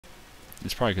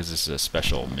It's probably because this is a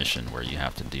special mission where you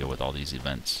have to deal with all these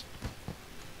events.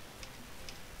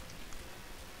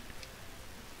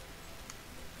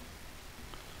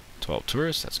 $12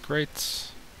 tourists, that's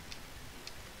great.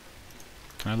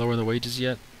 Can I lower the wages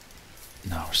yet?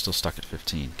 No, we're still stuck at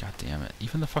 15. God damn it.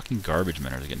 Even the fucking garbage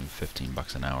men are getting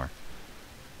 $15 an hour.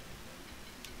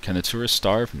 Can the tourists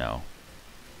starve? No.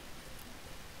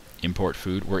 Import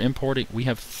food. We're importing. We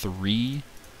have 3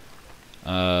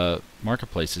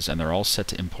 marketplaces, and they're all set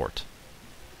to import.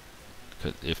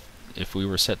 Because if we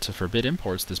were set to forbid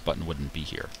imports, this button wouldn't be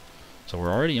here. So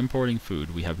we're already importing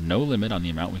food. We have no limit on the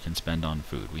amount we can spend on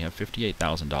food. We have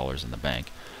 $58,000 in the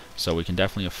bank, so we can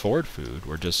definitely afford food.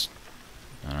 We're just,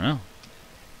 I don't know,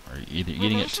 we're either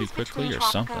eating it too quickly or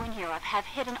something. Tropico and Europe have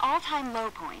hit an all-time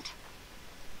low point.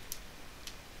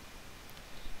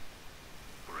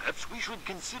 Perhaps we should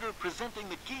consider presenting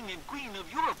the King and Queen of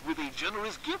Europe with a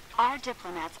generous gift. Our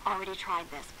diplomats already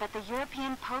tried this, but the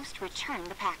European post returned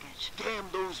the package. Damn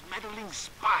those meddling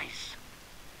spies.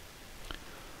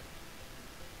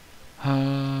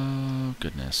 Oh,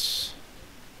 goodness.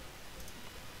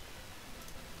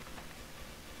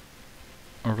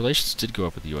 Our relations did go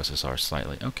up with the USSR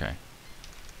slightly. Okay.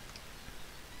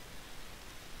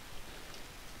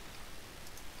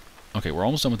 Okay, we're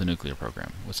almost done with the nuclear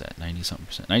program. What's that?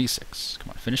 90-something%? 96. Come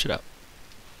on, finish it up.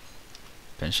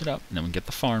 Finish it up, and then we can get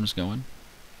the farms going.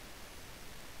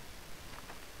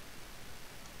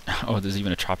 Oh, there's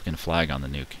even a Tropican flag on the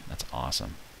nuke. That's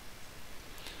awesome.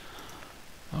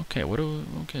 Okay,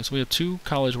 okay, so we have 2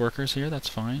 college workers here. That's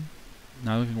fine.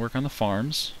 Now we can work on the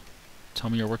farms. Tell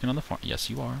me you're working on the farm. Yes,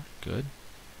 you are. Good.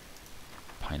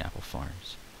 Pineapple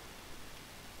farms.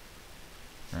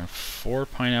 We're going to have 4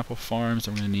 pineapple farms,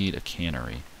 and we're going to need a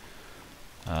cannery.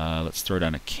 Let's throw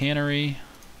down a cannery.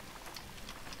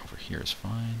 Over here is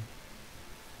fine.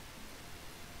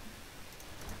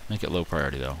 Make it low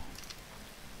priority, though.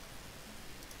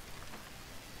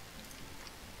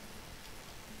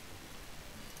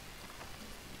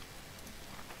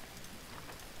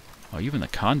 Oh, even the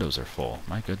condos are full.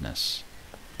 My goodness.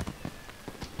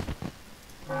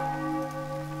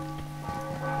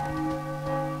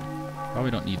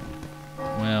 Probably don't need...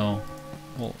 Well,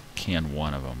 we'll can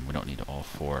 1 of them. We don't need all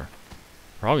 4.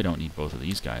 Probably don't need both of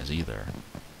these guys either.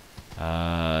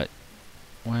 Well...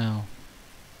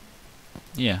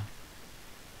 Yeah.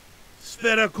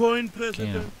 Spare coin,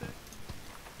 President.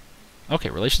 Okay,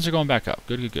 relations are going back up.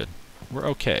 Good, good, good. We're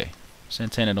okay.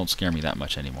 Santana don't scare me that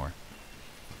much anymore.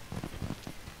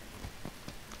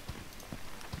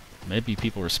 Maybe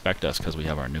people respect us because we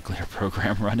have our nuclear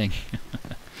program running.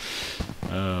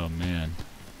 Oh, man.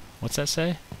 What's that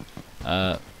say?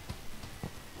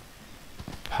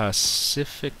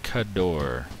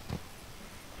 Pacificador.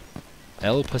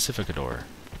 El Pacificador.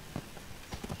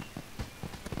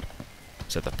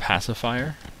 Is that the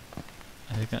pacifier?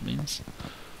 I think that means.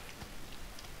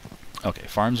 Okay,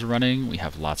 farms are running. We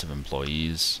have lots of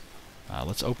employees.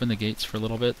 Let's open the gates for a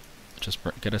little bit. Just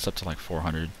get us up to like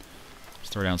 400. Let's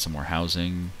throw down some more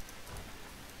housing.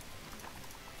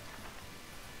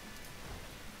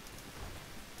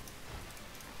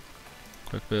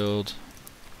 Quick build.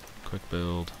 Quick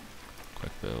build.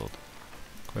 Quick build.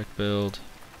 Quick build.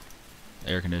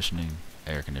 Air conditioning.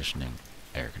 Air conditioning.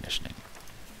 Air conditioning.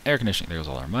 Air conditioning. There goes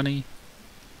all our money.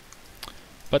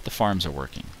 But the farms are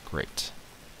working. Great.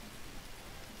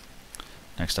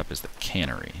 Next up is the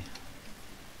cannery.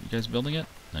 You guys building it?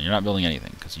 No, you're not building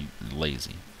anything because you're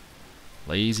lazy.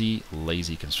 Lazy,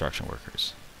 lazy construction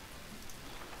workers.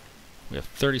 We have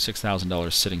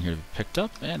 $36,000 sitting here to be picked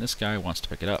up, and this guy wants to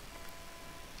pick it up.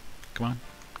 Come on.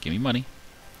 Give me money.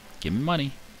 Give me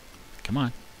money. Come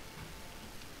on.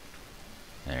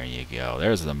 There you go.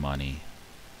 There's the money.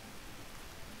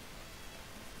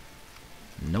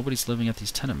 Nobody's living at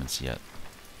these tenements yet.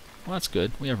 Well, that's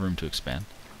good. We have room to expand.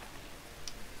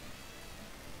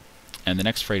 And the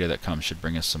next freighter that comes should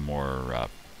bring us some more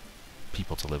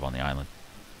people to live on the island.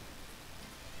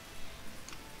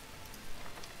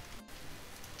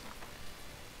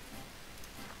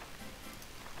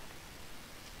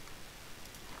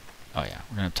 Oh yeah,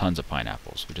 we're going to have tons of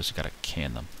pineapples. We just got to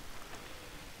can them.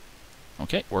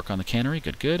 Okay, work on the cannery.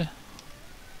 Good, good.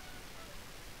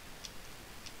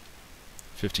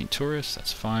 15 tourists,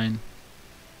 that's fine.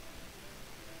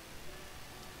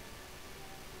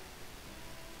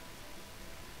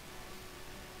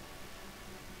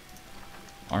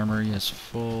 Armory is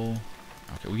full.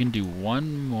 Okay, we can do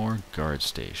one more guard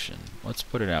station. Let's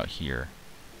put it out here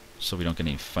so we don't get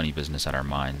any funny business at our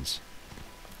mines.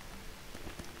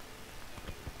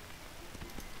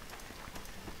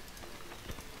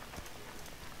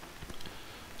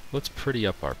 Let's pretty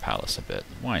up our palace a bit.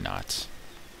 Why not?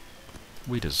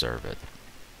 We deserve it.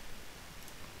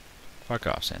 Fuck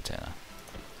off, Santana.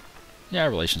 Yeah,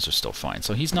 relations are still fine.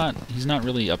 So he's not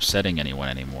really upsetting anyone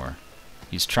anymore.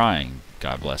 He's trying,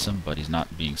 God bless him, but he's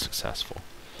not being successful.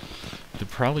 It'd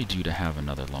probably do to have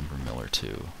another lumber mill or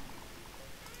two.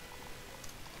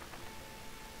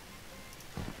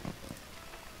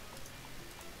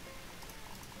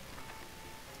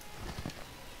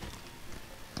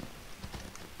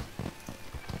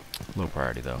 Low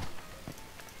priority though.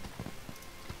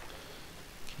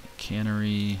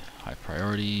 Cannery, high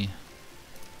priority.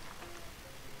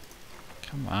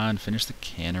 Come on, finish the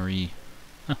cannery.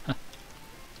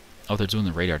 Oh, they're doing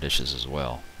the radar dishes as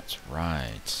well. That's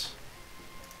right.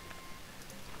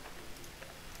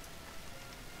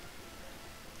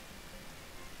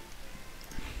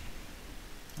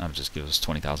 That'll just give us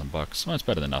 20,000 bucks. Well, it's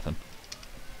better than nothing.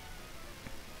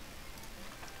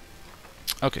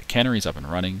 Okay, cannery's up and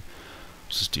running.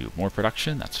 Let's just do more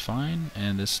production. That's fine.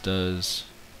 And this does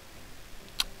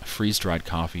freeze-dried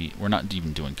coffee. We're not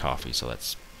even doing coffee, so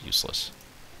that's useless.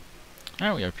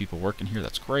 Alright, we have people working here.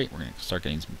 That's great. We're going to start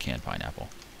getting some canned pineapple.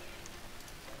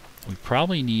 We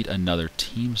probably need another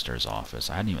Teamster's office.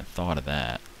 I hadn't even thought of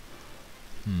that.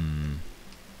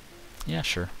 Yeah,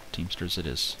 sure. Teamsters it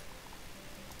is.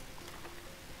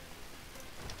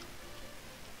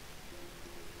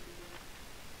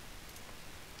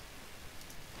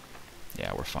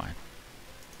 Yeah, we're fine.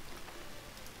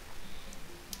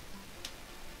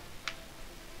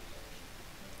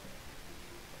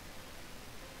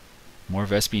 More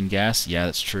Vespine gas? Yeah,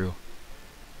 that's true.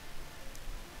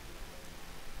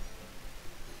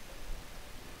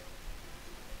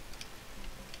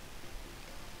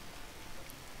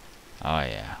 Oh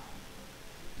yeah.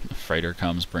 A freighter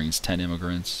comes, brings 10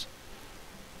 immigrants.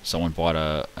 Someone bought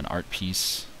an art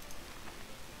piece.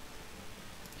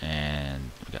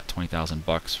 And we got 20,000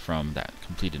 bucks from that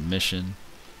completed mission.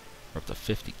 We're up to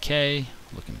 50K.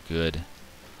 Looking good.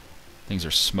 Things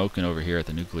are smoking over here at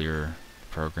the nuclear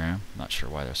program. Not sure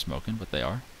why they're smoking, but they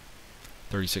are.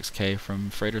 36K from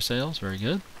freighter sales. Very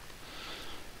good.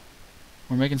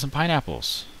 We're making some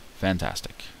pineapples.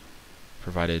 Fantastic.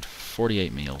 Provided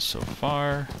 48 meals so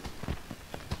far.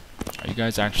 Are you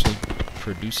guys actually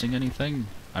producing anything?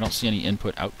 I don't see any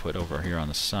input-output over here on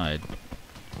the side.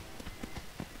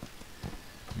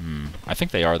 I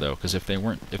think they are though, because if they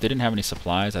didn't have any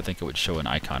supplies, I think it would show an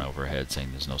icon overhead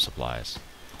saying there's no supplies.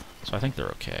 So I think they're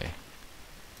okay.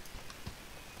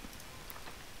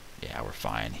 Yeah, we're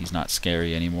fine. He's not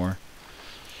scary anymore.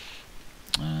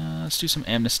 Let's do some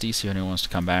amnesty, see if anyone wants to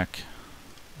come back.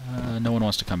 No one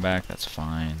wants to come back, that's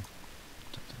fine.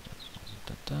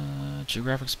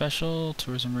 Geographic special,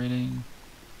 tourism rating.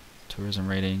 Tourism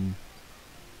rating.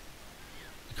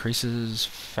 Increases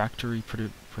factory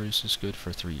produces good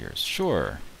for 3 years.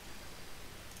 Sure.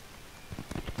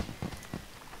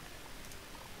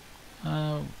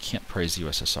 Can't praise the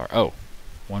USSR. Oh,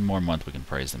 1 more month we can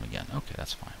praise them again. Okay,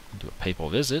 that's fine. We'll do a papal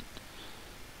visit.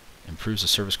 Improves the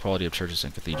service quality of churches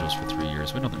and cathedrals for 3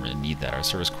 years. We don't really need that. Our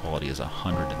service quality is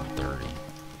 130.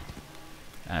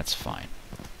 That's fine.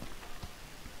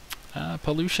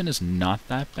 Pollution is not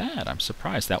that bad. I'm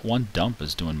surprised. That one dump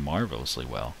is doing marvelously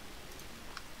well.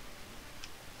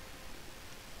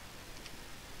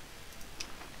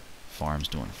 Farm's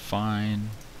doing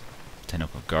fine.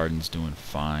 Botanical Garden's doing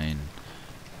fine.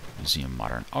 Museum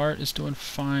Modern Art is doing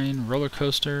fine. Roller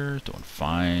Coaster is doing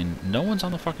fine. No one's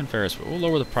on the fucking Ferris wheel. We'll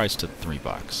lower the price to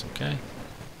 $3, okay?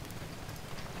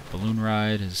 Balloon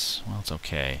Ride is, well, it's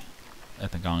okay.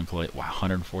 At the Conclave, wow,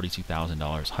 $142,000.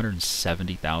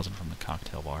 $170,000 from the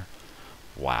cocktail bar.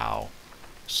 Wow.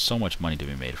 So much money to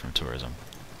be made from tourism.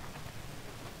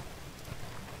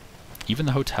 Even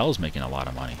the hotel's making a lot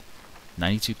of money.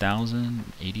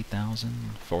 92,000,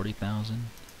 80,000, 40,000.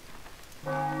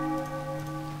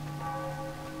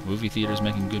 Movie theater's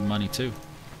making good money too.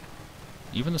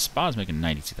 Even the spa's making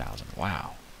 92,000.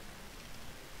 Wow.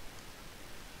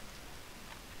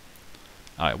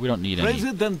 Alright, we don't need any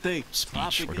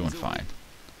speech. We're doing fine.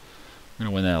 We're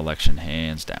gonna win that election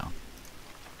hands down.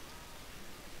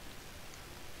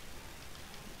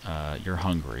 You're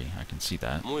hungry. I can see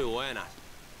that. Muy buena.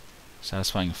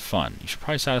 Satisfying fun. You should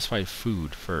probably satisfy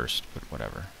food first, but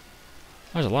whatever.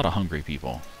 There's a lot of hungry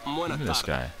people. Look at this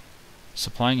guy.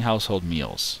 Supplying household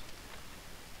meals.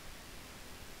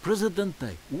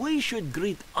 Presidente, we should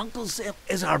greet Uncle Sam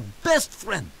as our best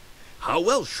friend. How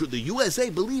else should the USA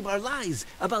believe our lies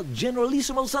about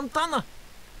Generalissimo Santana?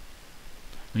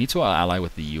 We need to ally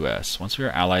with the US. Once we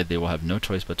are allied, they will have no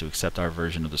choice but to accept our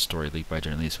version of the story leaked by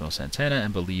Generalissimo Santana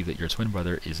and believe that your twin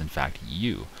brother is in fact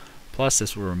you. Plus,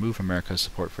 this will remove America's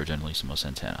support for Generalissimo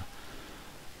Santana.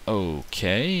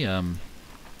 Okay, I don't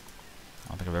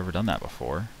think I've ever done that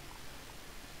before.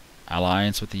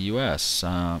 Alliance with the U.S.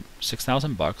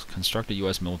 $6,000. Construct a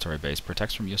U.S. military base,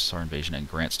 protects from USSR invasion, and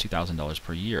grants $2,000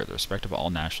 per year. The respect of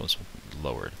all nationalists will be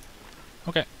lowered.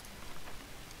 Okay.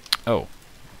 Oh.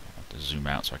 I have to zoom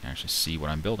out so I can actually see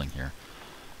what I'm building here.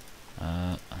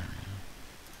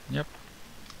 Yep.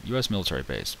 U.S. military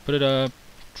base. Put it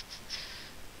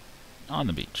on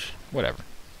the beach. Whatever.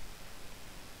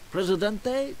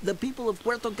 Presidente, the people of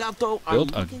Puerto Gato are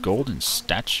Build a golden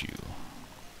statue.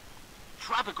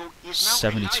 Tropico is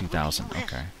now 72,000.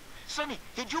 Okay. Sonny,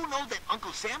 did you know that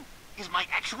Uncle Sam is my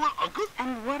actual uncle?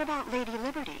 And what about Lady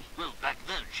Liberty? Well, back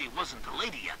then she wasn't a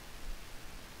lady yet.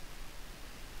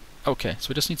 Okay, so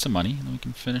we just need some money, and then we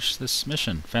can finish this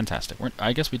mission. Fantastic.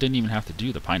 I guess we didn't even have to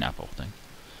do the pineapple thing.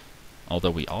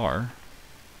 Although we are.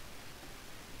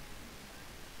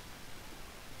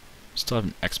 Still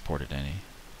haven't exported any.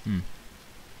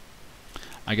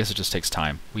 I guess it just takes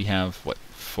time. We have, what,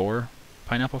 4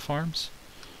 pineapple farms?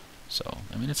 So,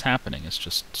 I mean, it's happening. It's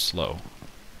just slow.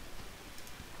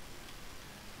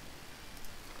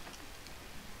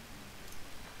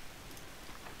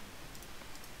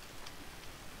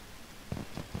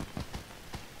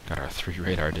 Got our 3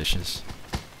 radar dishes.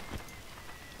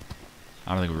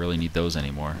 I don't think we really need those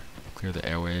anymore. Clear the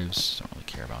airwaves. Don't really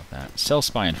care about that. Sell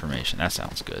spy information. That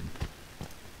sounds good.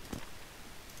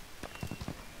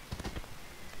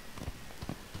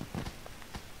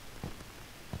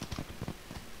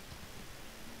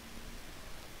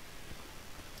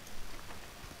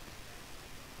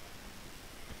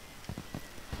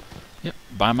 Yep,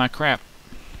 buy my crap.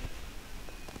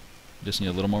 Just need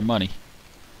a little more money.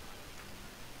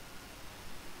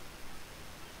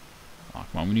 Oh,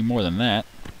 come on, we need more than that.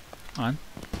 Come on.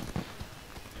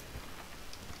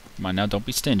 Come on now, don't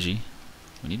be stingy.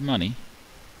 We need money.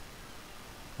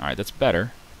 Alright, that's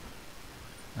better.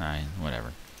 Alright,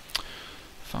 whatever.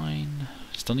 Fine.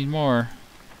 Still need more.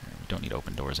 We don't need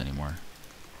open doors anymore.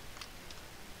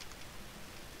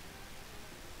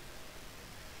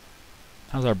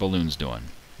 How's our balloons doing?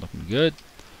 Looking good.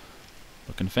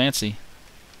 Looking fancy.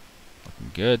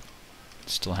 Looking good.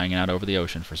 Still hanging out over the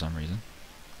ocean for some reason.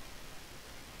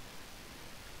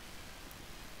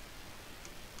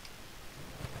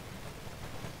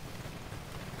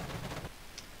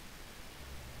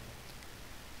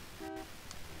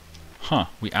 Huh.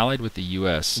 We allied with the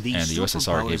U.S. and the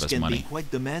USSR gave us money. Be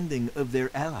quite demanding of their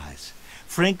allies.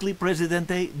 Frankly,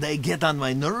 Presidente, they get on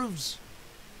my nerves.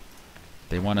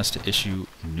 They want us to issue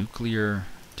nuclear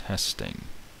testing.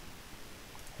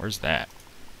 Where's that?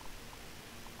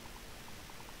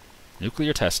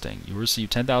 Nuclear testing. You will receive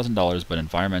 $10,000, but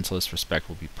environmentalist respect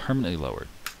will be permanently lowered.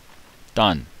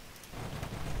 Done.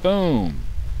 Boom.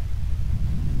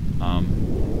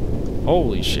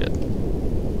 Holy shit.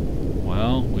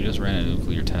 Well, we just ran a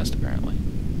nuclear test, apparently.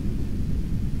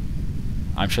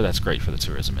 I'm sure that's great for the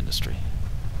tourism industry.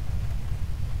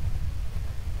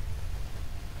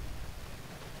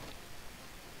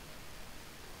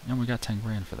 And we got 10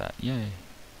 grand for that. Yay.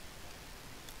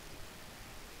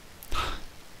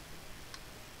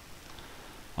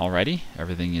 Alrighty,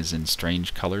 everything is in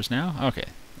strange colors now. Okay,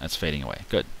 that's fading away.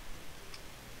 Good.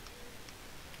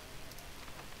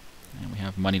 And we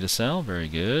have money to sell. Very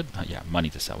good. Yeah, money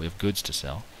to sell. We have goods to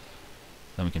sell.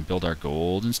 Then we can build our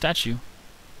golden statue.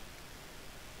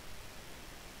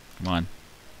 Come on.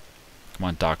 Come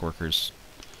on, dock workers.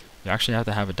 You actually have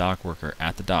to have a dock worker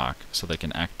at the dock so they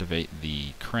can activate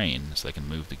the crane so they can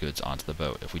move the goods onto the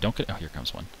boat. If we don't get... Oh, here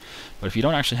comes one. But if you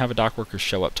don't actually have a dock worker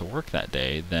show up to work that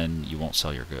day, then you won't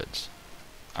sell your goods.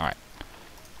 Alright.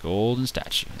 Golden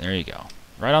statue. There you go.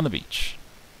 Right on the beach.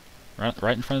 Right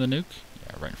in front of the nuke?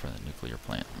 Yeah, right in front of the nuclear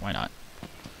plant. Why not?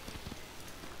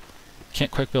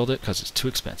 Can't quick build it because it's too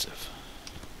expensive.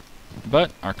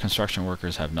 But our construction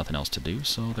workers have nothing else to do,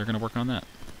 so they're going to work on that.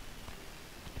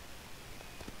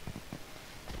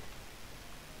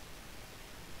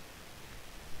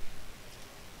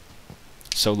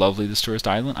 So lovely, this tourist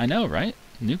island. I know, right?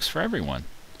 Nukes for everyone.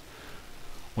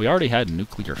 We already had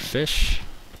nuclear fish.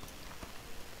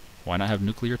 Why not have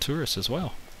nuclear tourists as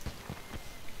well?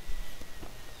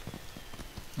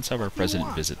 Let's have our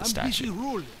president visit the statue.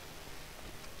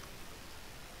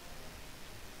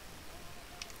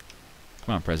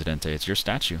 Come on, Presidente, it's your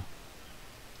statue.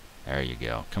 There you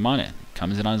go. Come on in.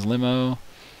 Comes in on his limo.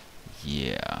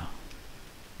 Yeah.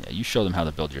 Yeah, you show them how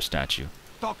to build your statue.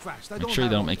 Talk fast. Make sure they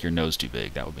don't make your nose too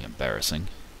big. That would be embarrassing.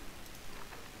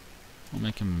 We'll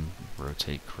make him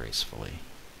rotate gracefully.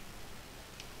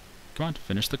 Come on,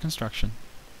 finish the construction.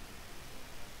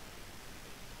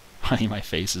 why my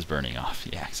face is burning off.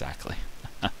 Yeah, exactly.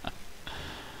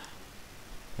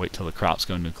 Wait till the crops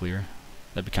go nuclear.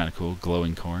 That'd be kind of cool.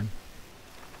 Glowing corn.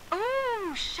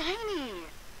 Oh, shiny.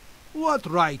 What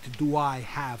right do I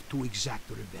have to exact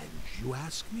revenge, you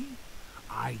ask me?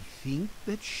 I think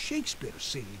that Shakespeare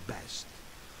said it best.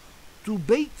 To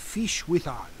bait fish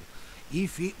withal,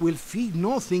 if it will feed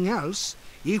nothing else,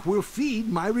 it will feed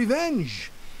my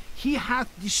revenge. He hath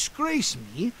disgraced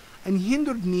me, and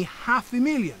hindered me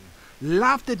 500,000,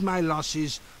 laughed at my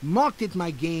losses, mocked at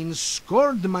my gains,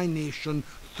 scorned my nation,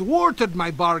 thwarted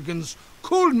my bargains,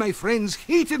 called my friends,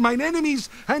 hated mine enemies,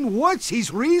 and what's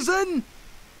his reason?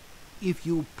 If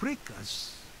you prick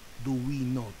us, do we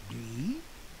not bleed?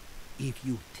 If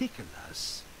you tickle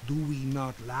us, do we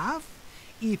not laugh?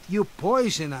 If you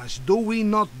poison us, do we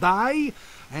not die?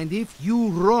 And if you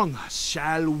wrong us,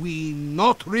 shall we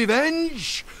not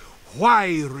revenge?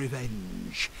 Why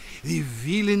revenge? The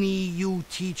villainy you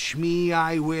teach me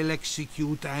I will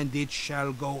execute, and it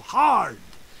shall go hard.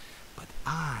 But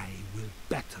I will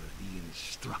better the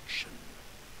instruction.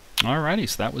 Alrighty,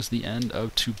 so that was the end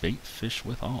of To Bait Fish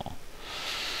Withal.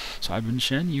 So I've been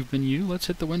Shen, you've been you. Let's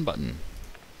hit the win button.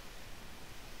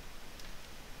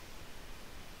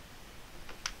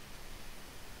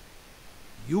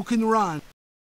 You can run.